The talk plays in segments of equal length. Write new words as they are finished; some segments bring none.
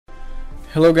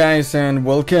Hello guys and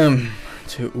welcome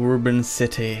to Urban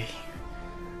City,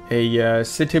 a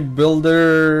city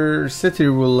builder, city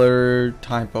ruler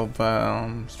type of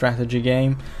strategy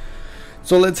game.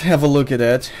 So let's have a look at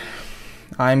it.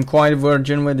 I'm quite a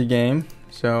virgin with the game,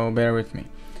 so bear with me.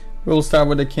 We'll start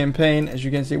with the campaign. As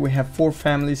you can see, we have 4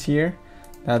 families here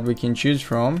that we can choose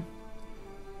from.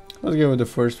 Let's go with the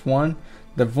first one.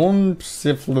 The von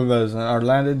Pfefflers are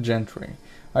landed gentry.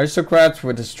 Aristocrats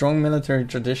with a strong military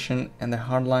tradition and a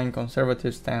hardline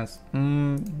conservative stance.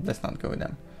 Let's not go with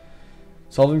them.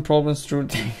 Solving problems through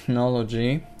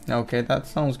technology. Okay, that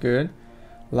sounds good.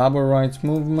 Labor rights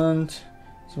movement.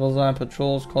 Civil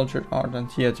patrols, culture, art,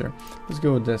 and theater. Let's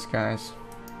go with this, guys.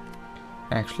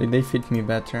 Actually, they fit me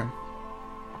better.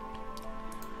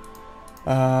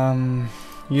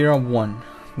 Era 1.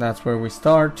 That's where we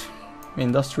start.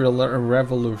 Industrial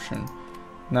Revolution.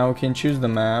 Now we can choose the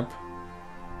map.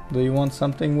 Do you want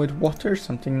something with water?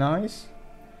 Something nice?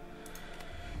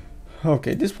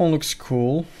 Okay, this one looks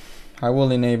cool. I will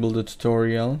enable the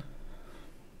tutorial.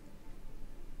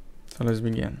 So let's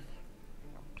begin.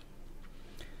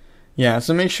 Yeah,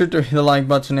 so make sure to hit the like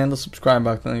button and the subscribe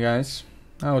button, guys.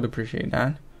 I would appreciate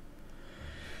that.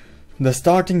 The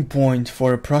starting point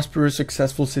for a prosperous,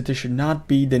 successful city should not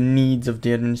be the needs of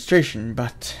the administration,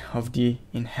 but of the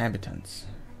inhabitants.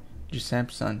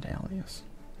 Giuseppe Sant'Elias.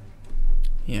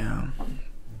 Yeah.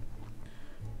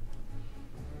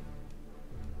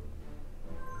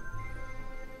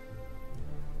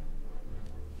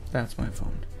 That's my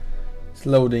phone. It's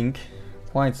loading.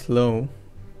 Quite slow.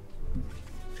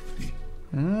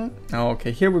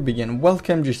 Okay, here we begin.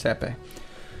 Welcome, Giuseppe.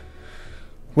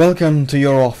 Welcome to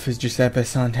your office, Giuseppe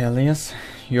Sant'Elias.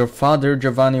 Your father,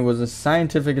 Giovanni, was a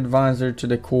scientific advisor to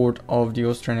the court of the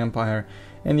Austrian Empire,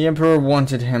 and the emperor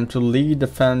wanted him to lead the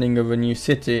founding of a new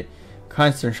city,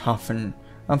 Kaiserslautern.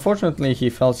 Unfortunately, he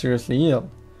fell seriously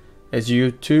ill. As you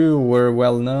two were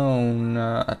well known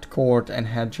at court and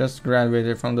had just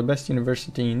graduated from the best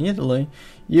university in Italy,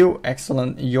 with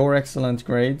excellent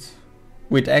grades,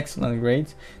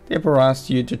 the emperor asked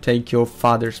you to take your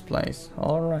father's place.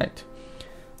 Alright.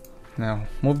 Now,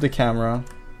 move the camera.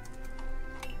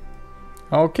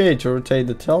 Okay, to rotate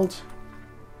the tilt.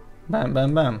 Bam,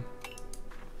 bam, bam.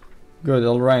 Good,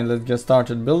 alright, let's get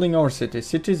started. Building our city.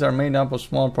 Cities are made up of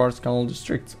small parts called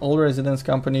districts. All residents,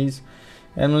 companies,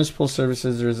 and municipal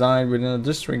services reside within a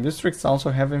district. Districts also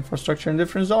have infrastructure and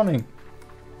different zoning.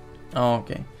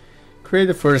 Okay. Create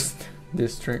the first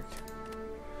district.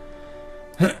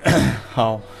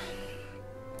 How?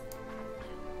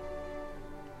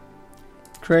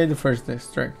 Create the first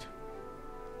district.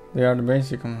 They are the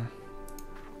basic one.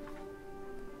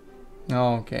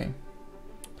 Okay.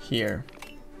 Here.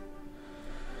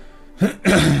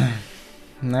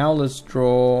 Now let's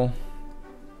draw.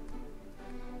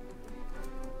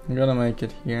 I'm gonna make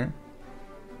it here.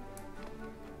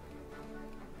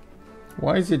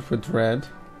 Why is it with red?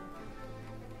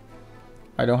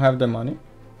 I don't have the money.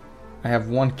 I have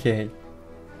 1k.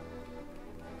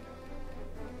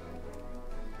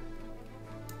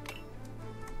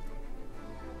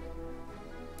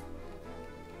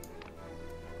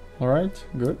 Alright,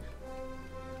 good.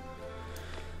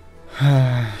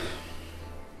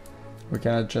 We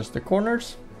can adjust the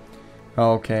corners.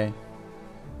 Okay.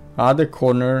 Add the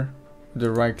corner with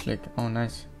the right click. Oh,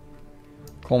 nice.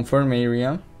 Confirm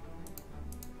area.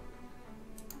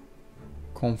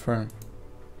 Confirm.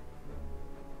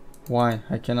 Why?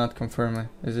 I cannot confirm it.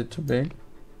 Is it too big?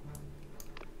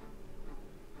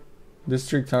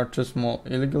 Districts are too small.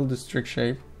 Illegal district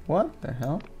shape. What the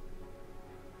hell?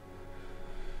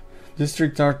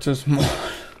 Districts are too small.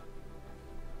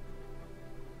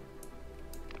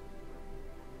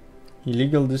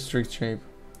 Illegal district shape.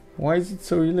 Why is it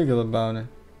so illegal about it?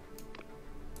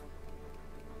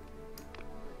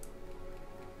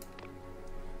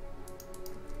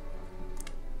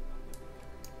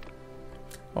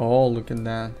 Oh, look at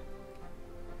that.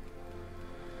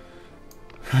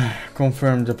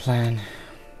 Confirm the plan.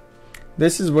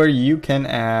 This is where you can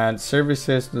add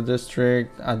services to the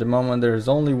district. At the moment there is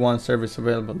only one service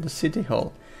available, the city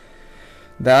hall.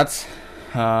 That's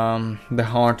the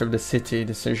heart of the city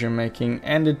decision making,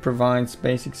 and it provides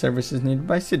basic services needed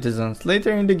by citizens.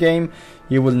 Later in the game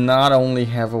you will not only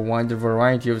have a wider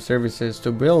variety of services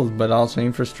to build, but also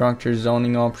infrastructure,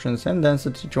 zoning options, and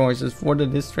density choices for the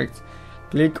districts.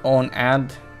 Click on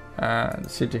add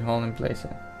city hall and place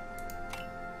it.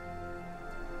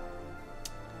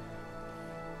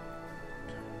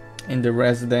 In the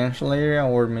residential area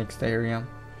or mixed area?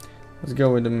 Let's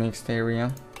go with the mixed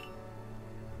area.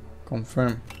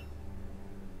 Confirm.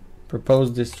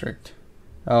 Proposed district.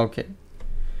 Okay.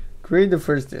 Create the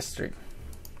first district.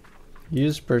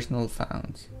 Use personal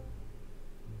funds.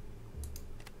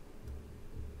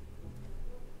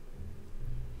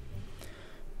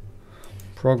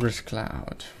 Progress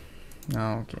cloud.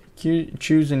 Okay.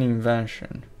 Choose an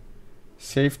invention.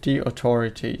 Safety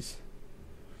authorities.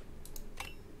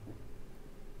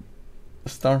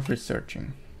 Start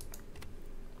researching.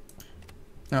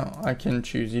 No, I can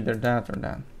choose either that or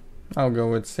that. I'll go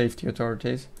with safety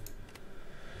authorities.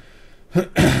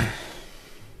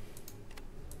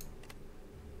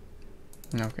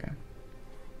 Okay.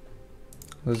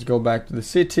 Let's go back to the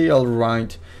city.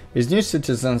 Alright. As new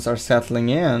citizens are settling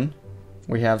in,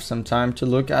 we have some time to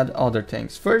look at other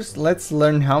things. First, let's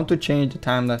learn how to change the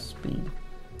time-lapse speed.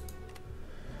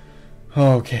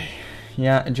 Okay.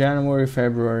 Yeah, January,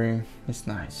 February. It's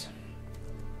nice.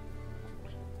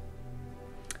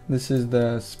 This is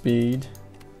the speed.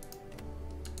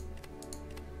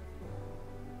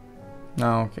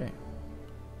 Okay.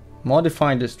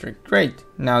 Modify district. Great.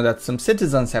 Now that some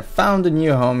citizens have found a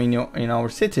new home in our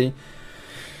city,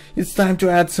 it's time to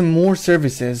add some more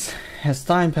services. As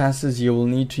time passes, you will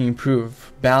need to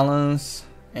improve, balance,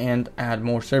 and add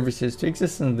more services to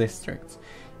existing districts.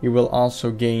 You will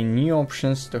also gain new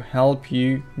options to help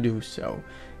you do so.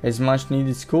 As much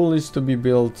needed school is to be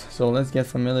built, so let's get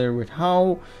familiar with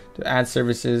how to add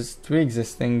services to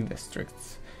existing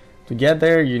districts. To get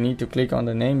there, you need to click on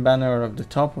the name banner of the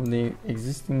top of the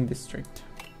existing district.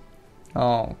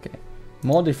 Okay.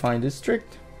 Modify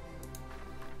district.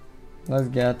 Let's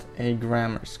get a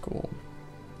grammar school.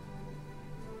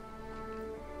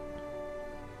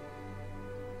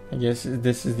 I guess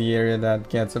this is the area that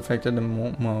gets affected the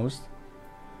most.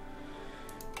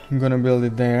 I'm gonna build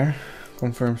it there.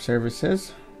 Confirm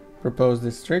services. Propose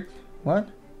district. What?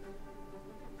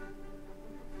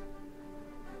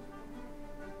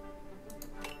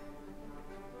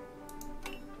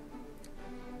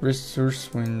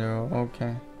 Resource window.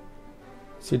 Okay.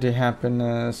 City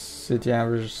happiness, city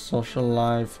average social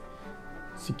life,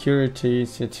 security,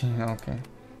 city. Okay.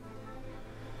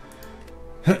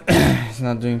 It's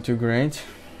not doing too great.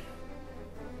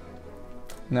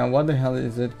 Now what the hell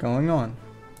is it going on?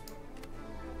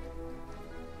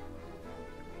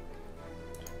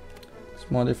 Let's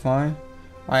modify.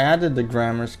 I added the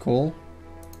grammar school,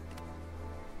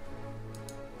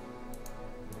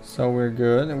 so we're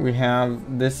good. We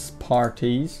have this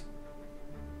parties.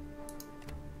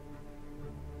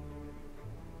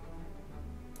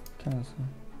 Cancel.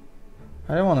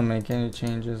 I don't want to make any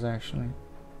changes actually.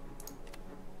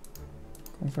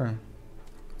 Confirm.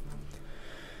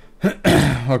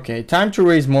 Okay, time to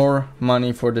raise more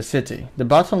money for the city. The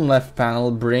bottom left panel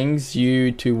brings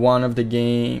you to one of the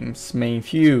game's main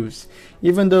views.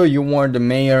 Even though you are the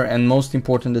mayor and most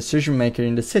important decision maker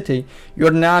in the city, you're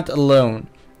not alone.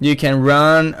 You can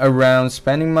run around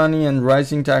spending money and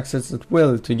raising taxes at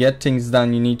will. To get things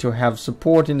done, you need to have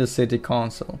support in the city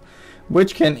council,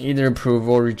 which can either approve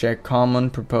or reject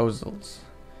common proposals.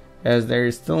 As there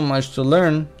is still much to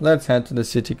learn, let's head to the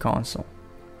city council.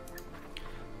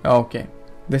 Okay,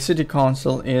 the city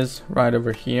council is right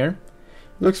over here.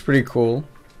 Looks pretty cool.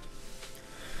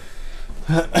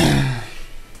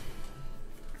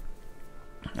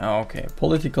 Okay,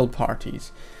 political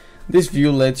parties. This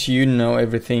view lets you know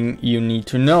everything you need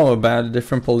to know about the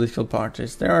different political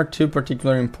parties. There are two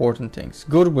particularly important things.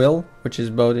 Goodwill, which is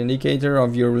both indicator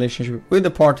of your relationship with the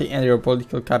party and your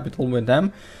political capital with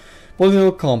them.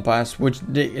 Political compass, which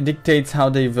dictates how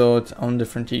they vote on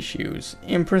different issues.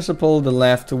 In principle, the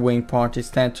left-wing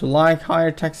parties tend to like higher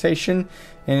taxation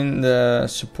and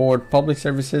support public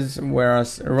services,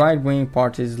 whereas right-wing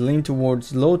parties lean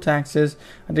towards low taxes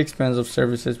at the expense of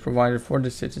services provided for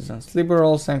the citizens.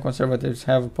 Liberals and conservatives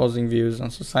have opposing views on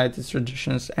society's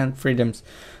traditions and freedoms.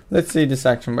 Let's see this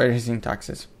action by raising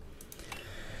taxes.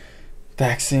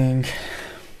 Taxing.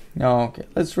 Okay,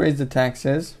 let's raise the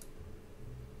taxes.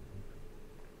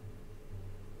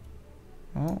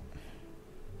 Oh,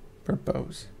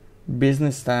 propose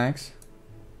business tax,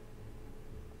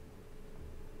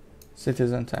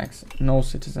 citizen tax, no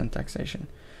citizen taxation.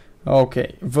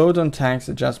 Okay, vote on tax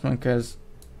adjustment because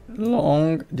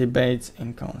long debates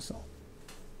in council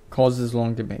causes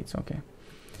long debates. Okay,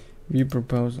 view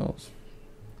proposals.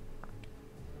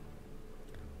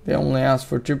 They only ask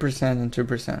for 2% and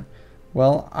 2%.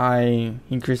 Well, I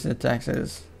increased the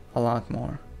taxes a lot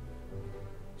more,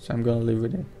 so I'm gonna live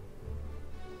with it.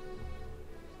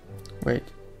 Wait.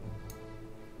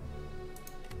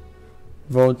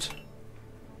 Vote.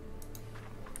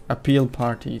 Appeal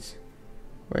parties.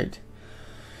 Wait.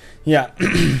 Yeah.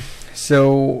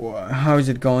 So, how is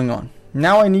it going on?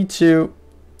 Now I need to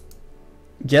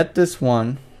get this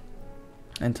one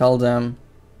and tell them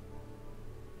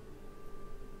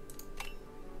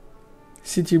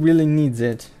City really needs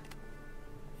it.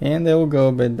 And they will go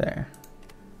a bit there.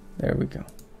 There we go.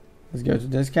 Let's go to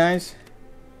this, guys.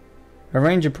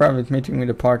 Arrange a private meeting with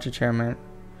the party chairman.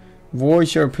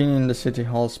 Voice your opinion in the city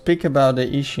hall. Speak about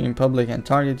the issue in public and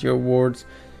target your words.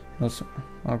 Also,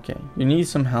 okay, you need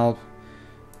some help.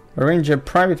 Arrange a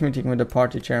private meeting with the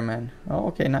party chairman. Oh,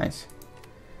 okay, nice.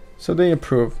 So they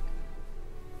approve.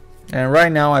 And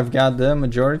right now I've got the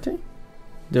majority.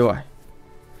 Do I?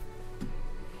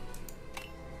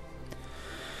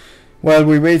 While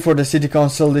we wait for the city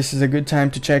council, this is a good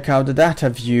time to check out the data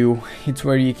view. It's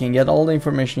where you can get all the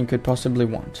information you could possibly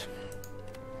want.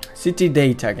 City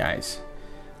data, guys.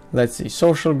 Let's see.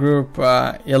 Social group,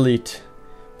 elite.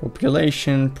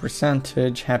 Population,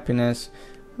 percentage, happiness.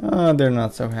 They're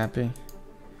not so happy.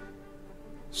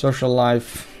 Social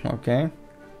life, okay.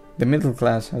 The middle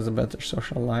class has a better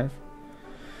social life.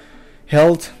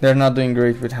 Health, they're not doing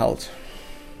great with health.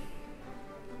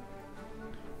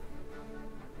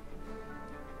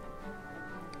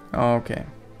 Okay,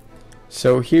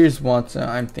 so here's what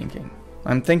I'm thinking.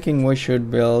 I'm thinking we should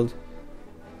build.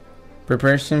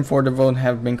 Preparation for the vote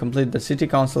have been completed. The city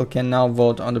council can now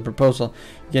vote on the proposal.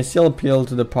 You can still appeal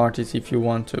to the parties if you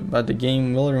want to, but the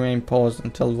game will remain paused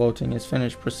until voting is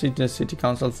finished. Proceed to the city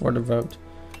council for the vote.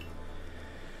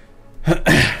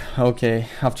 Okay,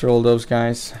 after all those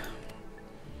guys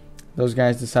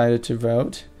decided to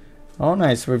vote. Oh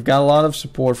nice, we've got a lot of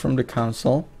support from the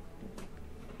council.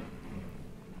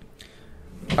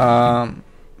 Okay,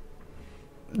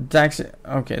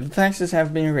 the taxes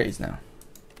have been raised now.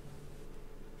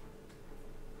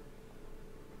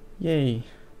 Yay.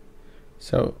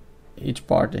 So each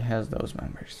party has those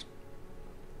members.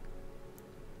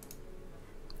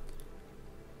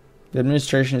 The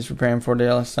administration is preparing for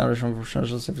the establishment of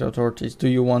social safety authorities. Do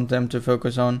you want them to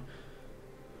focus on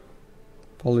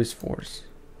police force?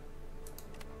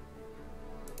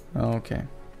 Okay.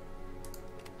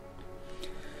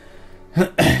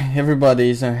 Everybody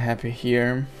is unhappy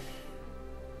here.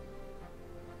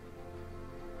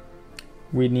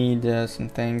 We need some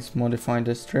things. Modify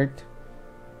district.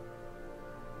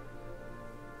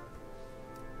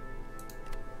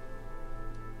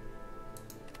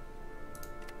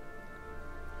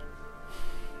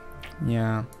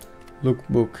 Yeah,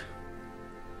 lookbook.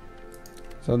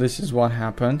 So this is what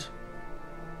happened.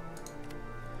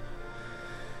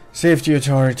 Safety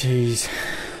authorities.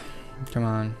 Come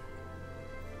on.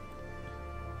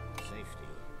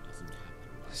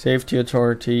 Safety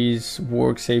authorities,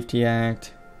 Work Safety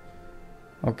Act.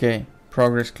 Okay,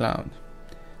 Progress Cloud.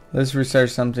 Let's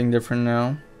research something different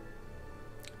now.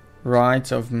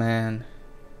 Rights of man.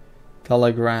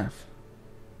 Telegraph.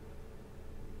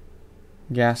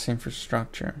 Gas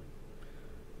infrastructure.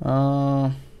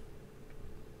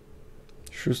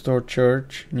 Shoe store,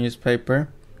 church, newspaper.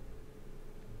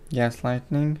 Gas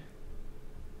lightning.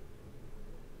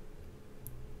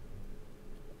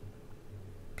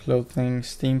 Clothing,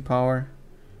 steam power,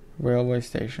 railway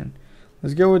station.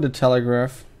 Let's go with the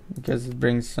telegraph because it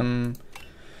brings some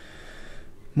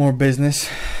more business.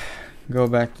 Go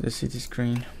back to the city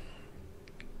screen.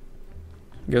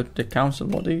 Go to the council.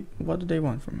 What do they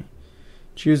want from me?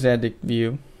 Choose edict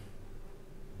view.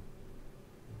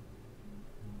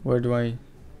 Where do I?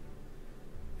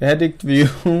 Edict view.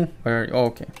 Where? Oh,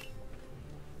 okay.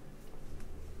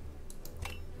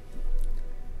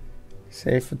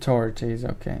 Safe authorities,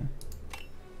 okay.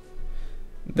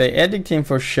 The edict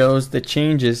info shows the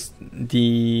changes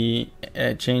the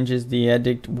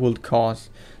edict would cause.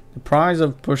 The price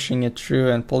of pushing it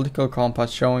through and political compass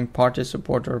showing party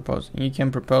support or opposing. You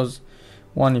can propose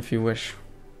one if you wish.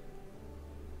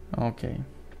 Okay.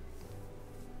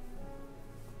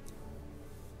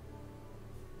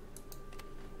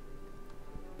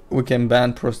 We can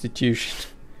ban prostitution.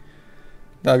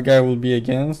 That guy will be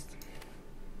against.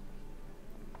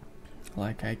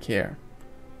 Like I care.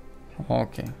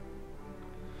 Okay.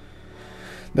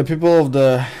 The people of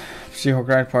the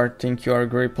Psychocrat Party think you are a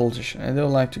great politician and they would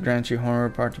like to grant you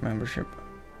honorary party membership.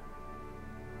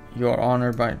 You are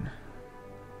honored by...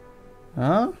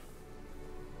 Huh?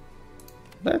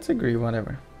 Let's agree,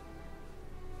 whatever.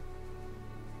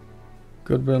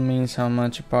 Goodwill means how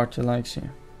much a party likes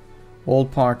you. All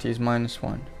parties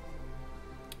 -1.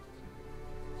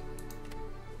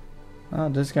 Oh,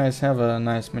 these guys have a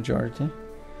nice majority.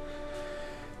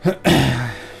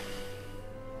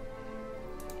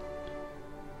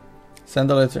 Send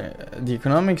a letter. The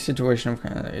economic situation of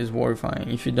Canada is horrifying.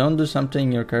 If you don't do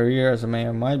something, your career as a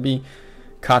mayor might be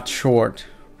cut short.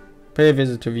 Pay a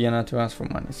visit to Vienna to ask for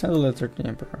money. Send a letter to the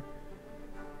emperor.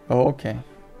 Oh, okay.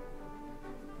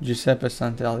 Giuseppe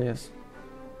Sant'Elias.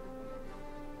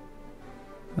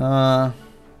 Uh,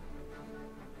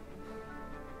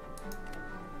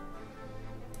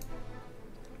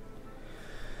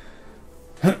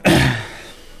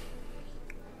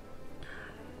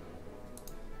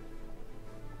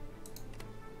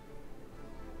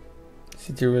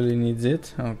 City really needs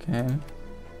it. Okay.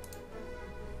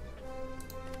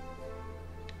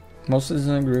 Most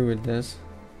doesn't agree with this.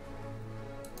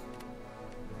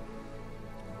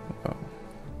 Oh.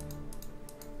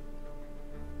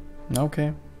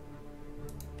 Okay.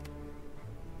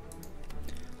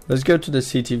 Let's go to the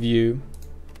city view.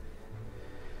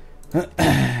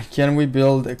 Can we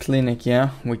build a clinic?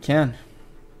 Yeah, we can.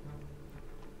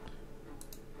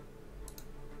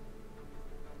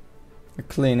 A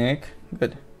clinic.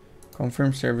 Good.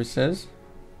 Confirm services.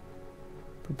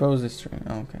 Propose this string.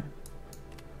 Okay.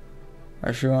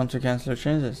 I sure want to cancel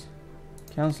changes.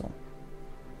 Cancel.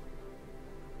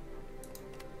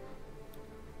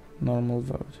 Normal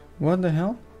vote. What the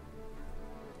hell?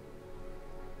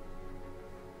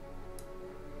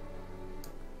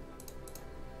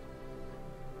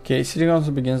 Okay, City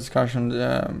Council begins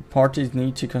discussion. Parties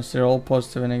need to consider all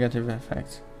positive and negative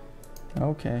effects.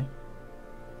 Okay.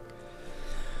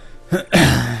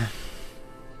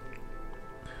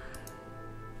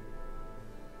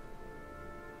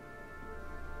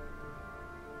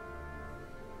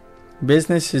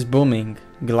 Business is booming.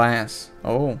 Glass.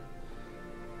 Oh.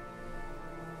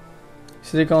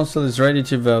 City Council is ready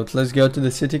to vote. Let's go to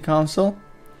the City Council.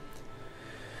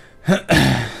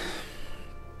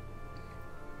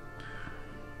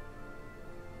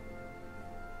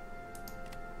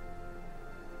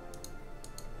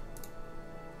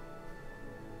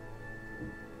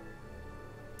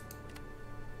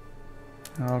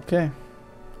 Okay.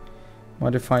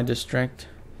 Modify district.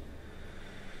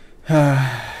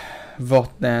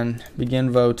 Vote then. Begin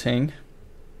voting.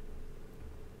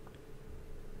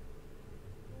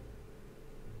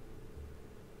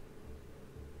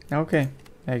 Okay.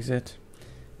 Exit.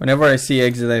 Whenever I see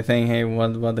exit, I think, hey,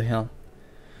 what the hell?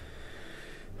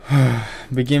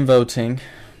 Begin voting.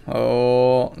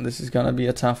 Oh, this is gonna be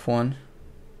a tough one.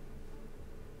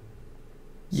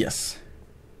 Yes.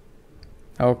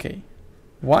 Okay.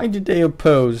 Why did they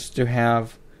oppose to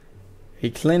have a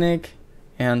clinic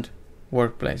and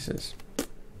workplaces?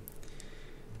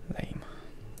 Lame.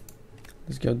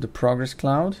 Let's go to the progress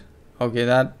cloud. Okay,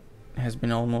 that has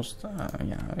been almost,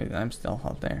 yeah, I'm still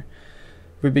out there.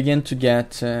 We begin to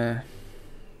get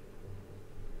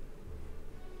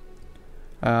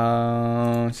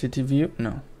city view.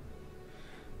 No.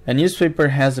 A newspaper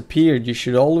has appeared. You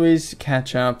should always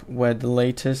catch up with the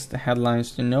latest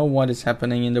headlines to know what is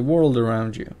happening in the world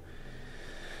around you.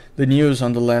 The news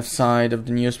on the left side of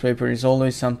the newspaper is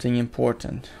always something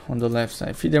important. On the left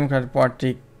side, Free Democratic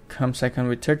Party comes second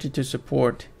with 32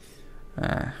 support.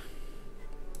 I'm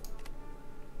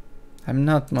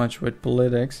not much with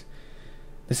politics.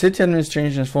 The city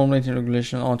administration has formulated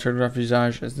regulation on telegraph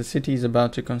usage as the city is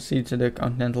about to concede to the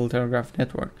Continental Telegraph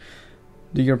Network.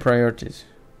 Do your priorities.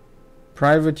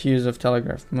 Private use of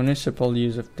telegraph, municipal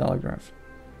use of telegraph.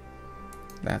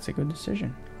 That's a good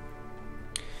decision.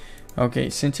 Okay,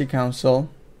 City Council.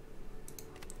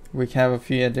 We have a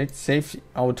few edicts. Safety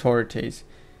authorities.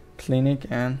 Clinic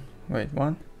and... Wait,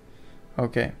 what?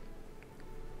 Okay.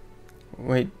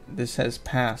 Wait, this has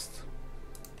passed.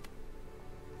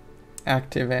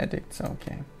 Active edicts,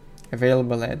 okay.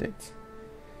 Available edicts.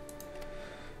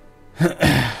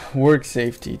 Work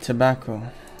safety, tobacco,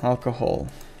 alcohol.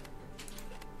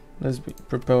 Let's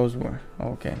propose war.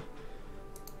 Okay.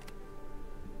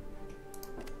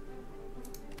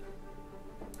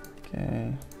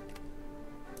 Okay.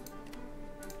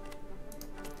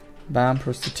 Ban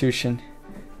prostitution.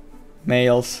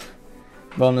 Males.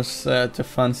 Bonus to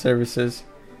fund services.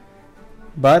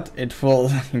 But it will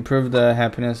improve the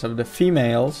happiness of the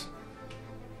females.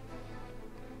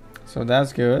 So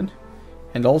that's good.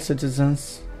 And all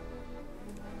citizens.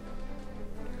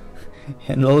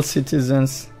 And all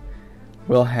citizens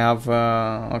will have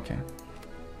okay.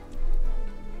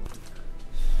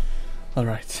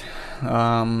 Alright.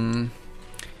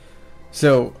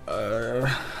 So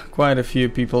quite a few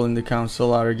people in the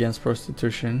council are against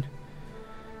prostitution.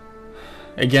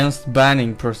 Against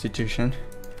banning prostitution.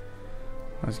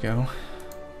 Let's go.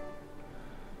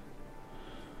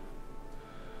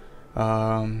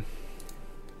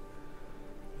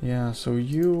 Yeah, so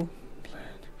you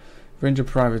arrange a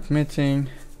private meeting.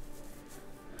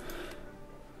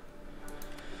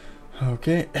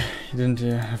 Okay, it didn't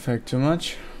affect too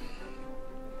much.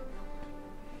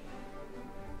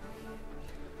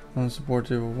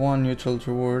 Unsupportive of 1, neutral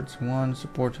towards 1,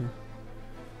 supportive.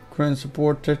 Current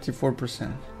support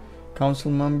 34%.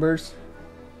 Council members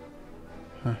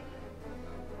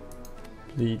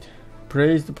Lead.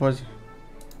 Praise the positive.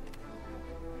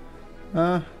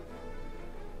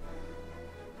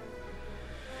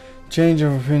 Change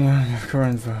of opinion of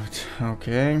current vote.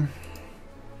 Okay.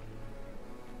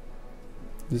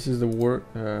 This is the word.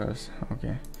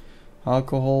 Okay.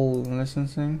 Alcohol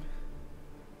licensing.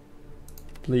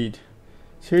 Bleed.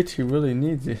 City really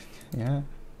needs it. Yeah.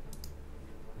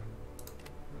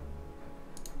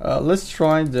 Let's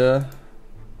try the.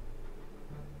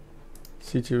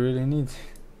 City really needs it.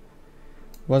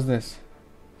 What's this?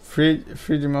 Free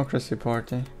Democracy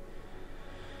Party.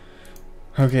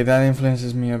 Okay, that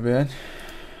influences me a bit.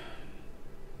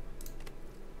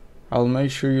 I'll make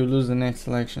sure you lose the next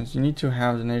elections. You need to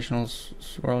have the National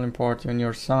Swirling Party on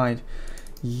your side.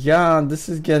 Yeah, this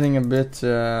is getting a bit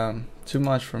too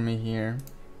much for me here.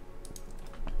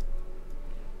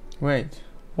 Wait,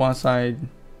 once I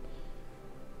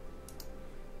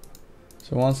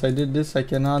did this, I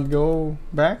cannot go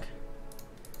back?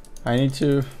 I need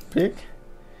to pick?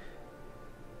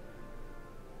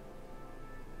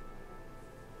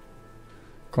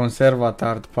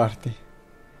 Conservatard Party.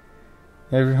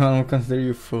 Everyone will consider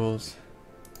you fools.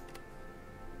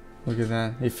 Look at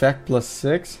that. Effect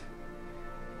 +6.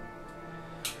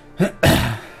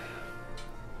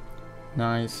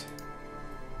 Nice.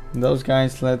 Those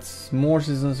guys, more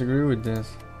citizens agree with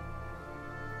this.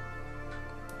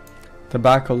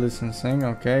 Tobacco licensing,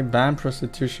 okay. Ban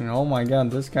prostitution. Oh my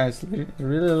god, this guys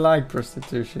really like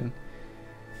prostitution.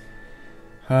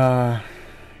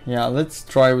 Yeah, let's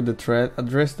try with the threat.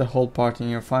 Address the whole party in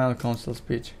your final council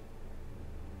speech.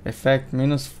 Effect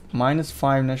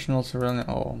 -5 national sovereignty.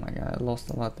 Oh my god, I lost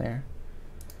a lot there.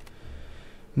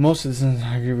 Most citizens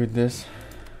agree with this.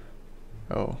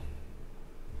 Oh,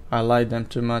 I lied them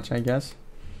too much, I guess.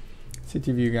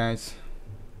 City view, guys.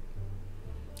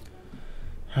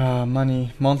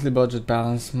 Money, monthly budget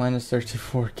balance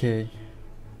 -34k.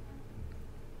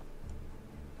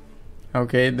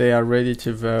 Okay, they are ready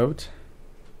to vote.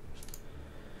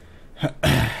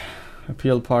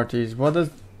 Appeal parties. What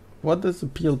does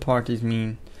appeal parties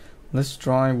mean? Let's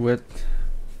try with.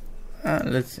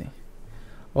 Let's see.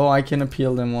 Oh, I can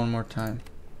appeal them one more time.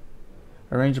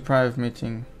 Arrange a private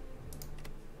meeting.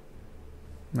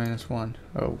 -1.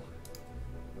 Oh.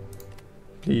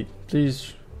 Please.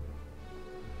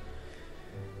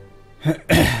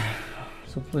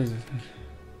 So please.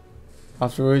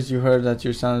 Afterwards, you heard that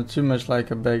you sounded too much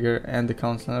like a beggar, and the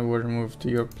councillor were removed to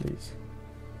your pleas.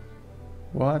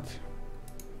 What?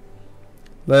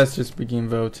 Let's just begin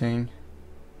voting.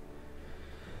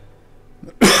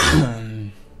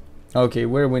 Okay,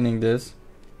 we're winning this.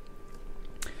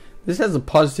 This has a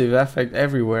positive effect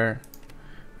everywhere.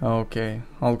 Okay,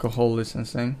 alcohol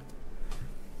licensing.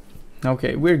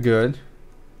 Okay, we're good.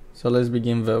 So let's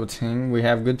begin voting. We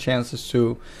have good chances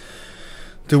to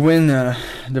win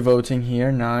the voting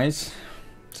here. Nice.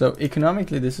 So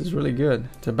economically, this is really good.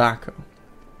 Tobacco.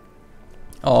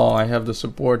 Oh, I have the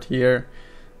support here.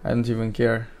 I don't even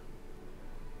care.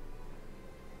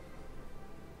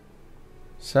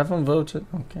 7 voted.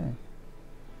 Okay.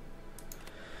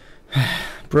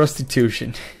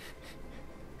 Prostitution.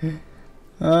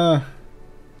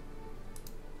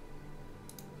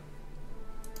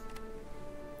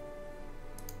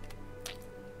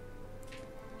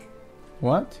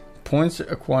 What? Points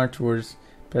acquired towards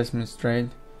pessimist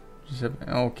trade.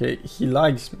 Okay, he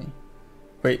likes me.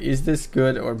 Wait, is this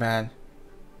good or bad?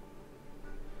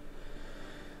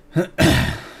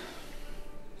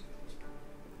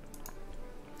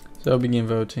 So begin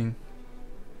voting.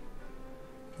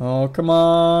 Oh, come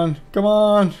on. Come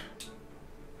on.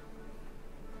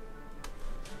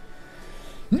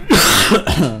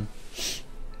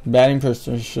 Bad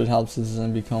imposters should help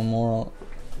citizens become moral,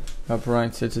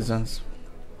 upright citizens.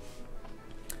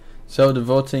 So the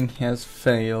voting has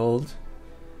failed.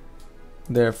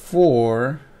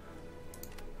 Therefore,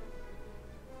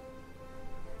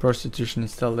 prostitution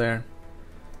is still there.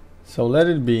 So let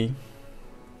it be.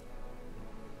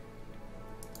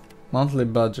 Monthly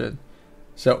budget.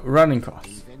 So running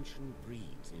costs. Invention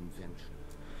breeds invention.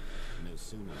 No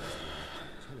sooner is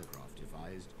the telegraph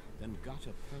devised than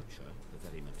gutta percha, the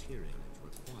very material it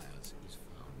requires, is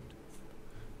found.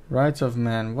 Rights of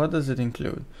man. What does it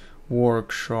include?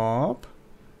 Workshop,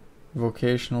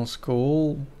 vocational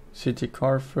school, city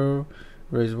carrefour,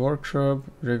 race workshop,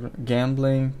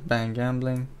 gambling, bank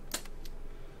gambling.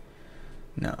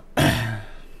 No.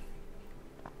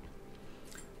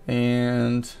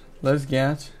 And let's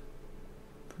get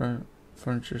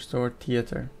furniture store,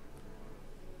 theater,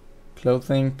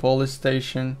 clothing, police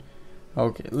station.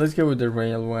 Okay, let's go with the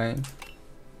railway.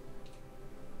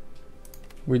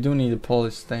 We do need a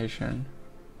police station.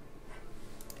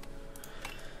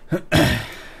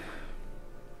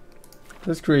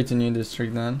 Let's create a new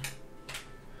district then.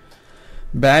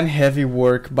 Ban heavy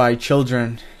work by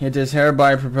children. It is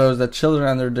hereby proposed that children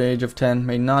under the age of 10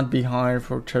 may not be hired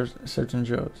for certain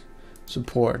jobs.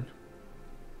 Support.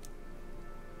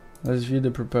 Let's view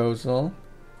the proposal.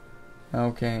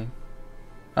 Okay.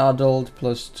 Adult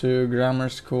 +2, grammar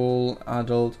school,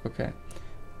 adult, okay.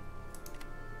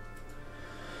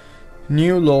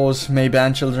 New laws may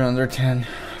ban children under 10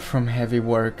 from heavy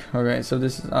work. Okay, so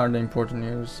this are the important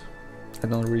news. I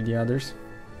don't read the others.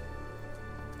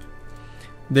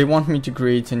 They want me to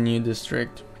create a new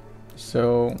district.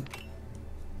 So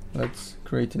let's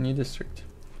create a new district.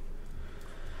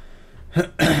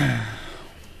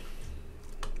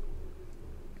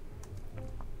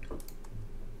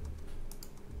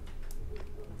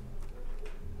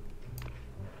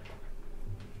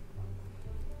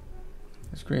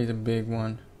 Let's create a big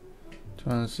one.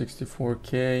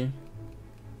 264k.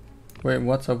 Wait,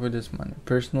 what's up with this money?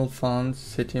 Personal funds,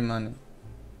 city money,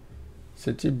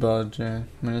 city budget.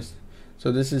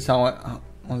 So this is how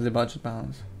monthly budget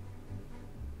balance.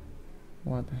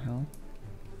 What the hell?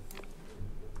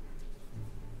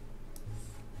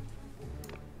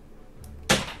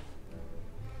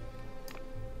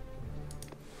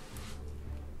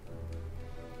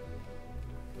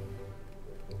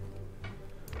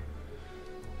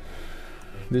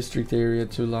 District area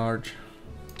too large.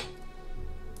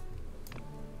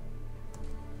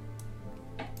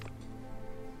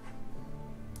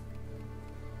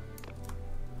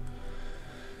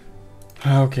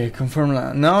 Okay, confirm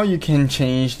land. Now you can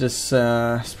change this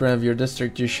spread of your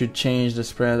district. You should change the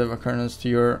spread of occurrence to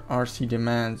your RC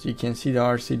demands. You can see the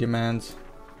RC demands.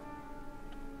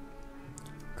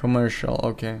 Commercial,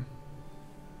 okay.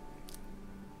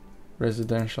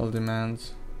 Residential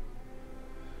demands.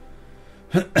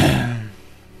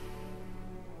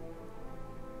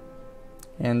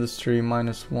 Industry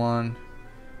 -1.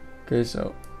 Okay,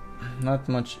 so not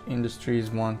much industry is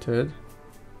wanted,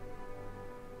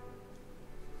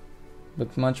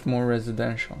 but much more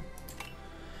residential.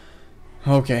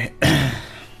 Okay.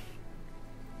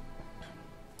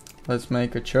 Let's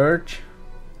make a church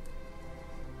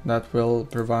that will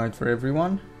provide for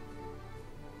everyone.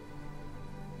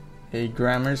 A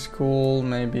grammar school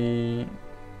maybe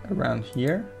around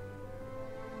here.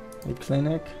 A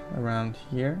clinic around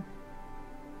here.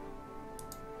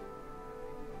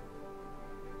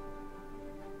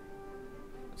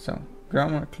 So,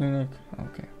 grammar clinic,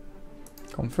 okay.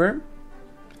 Confirm.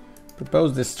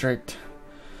 Propose district.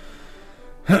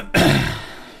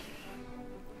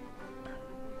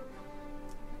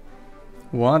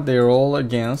 What? They're all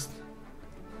against?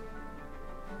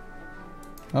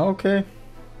 Okay.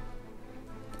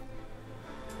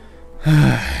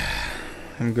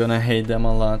 I'm gonna hate them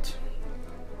a lot.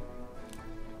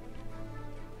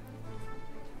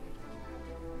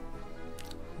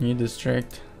 New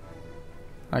district.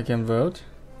 I can vote.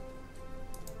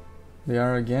 They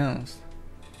are against.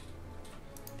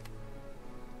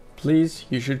 Please,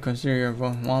 you should consider your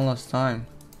vote one last time.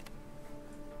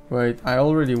 Wait, I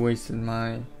already wasted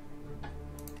my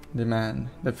demand.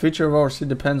 The future of our city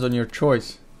depends on your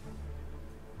choice.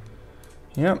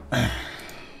 Yep.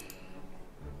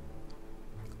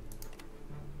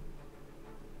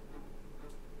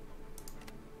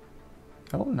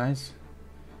 Oh, nice.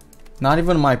 Not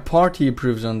even my party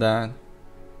approves on that.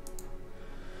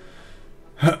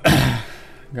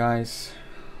 Guys.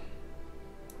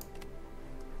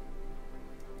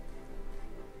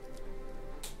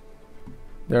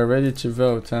 They're ready to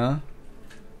vote, huh?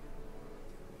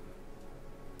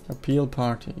 Appeal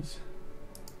parties.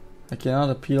 I cannot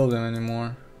appeal them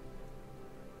anymore.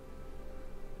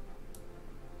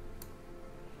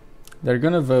 They're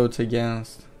gonna vote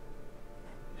against.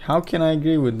 How can I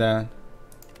agree with that?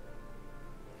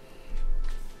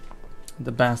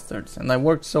 The bastards. And I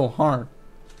worked so hard.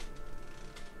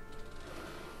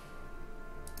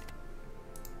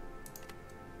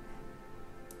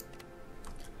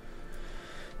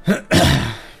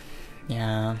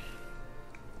 Yeah.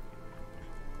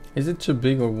 Is it too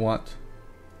big or what?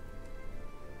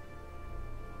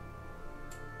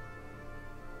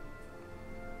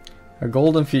 A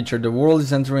golden future. The world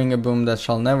is entering a boom that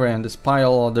shall never end, despite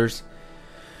all others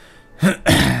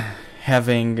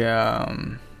having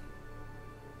done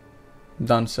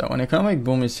so. An economic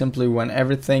boom is simply when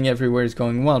everything everywhere is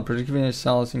going well. Productivity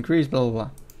sales increase, blah blah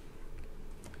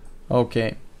blah.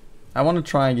 Okay. I want to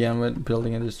try again with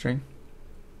building industry.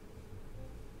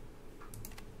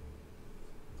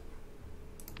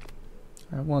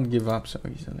 I won't give up so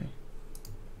easily.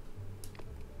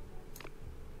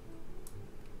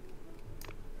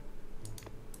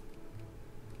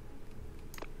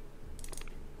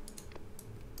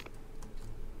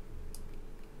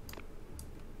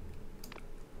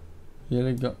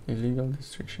 illegal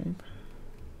district shape.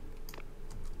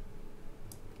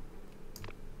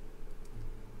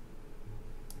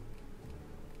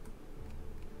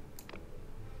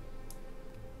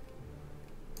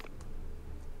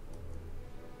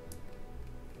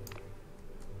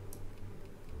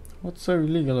 What's so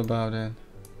illegal about it?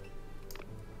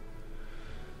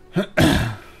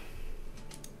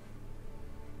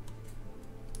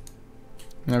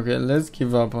 Okay, let's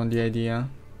give up on the idea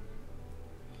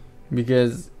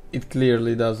because it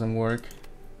clearly doesn't work.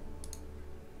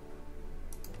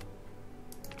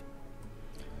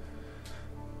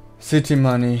 City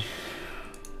money.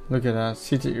 Look at that.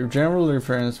 City general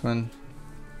referencement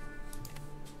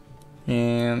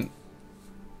and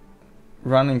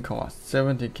running cost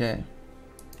 70k.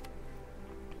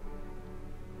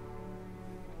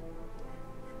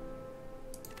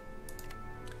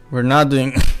 We're not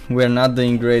doing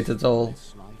great at all. This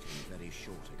slight and very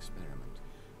short experiment,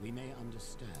 we may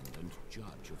understand and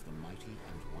judge of the mighty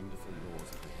and wonderful laws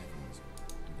of the heavens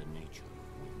and the nature of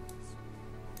winds.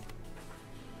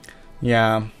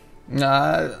 Yeah,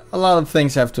 a lot of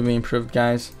things have to be improved,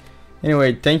 guys.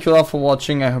 Anyway, thank you all for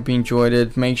watching. I hope you enjoyed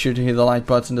it. Make sure to hit the like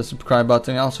button, the subscribe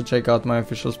button, and also check out my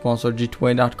official sponsor,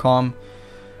 g2a.com.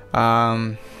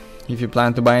 If you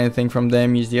plan to buy anything from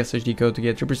them, use the SHD code to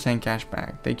get 3% cash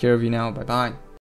back. Take care of you now. Bye bye.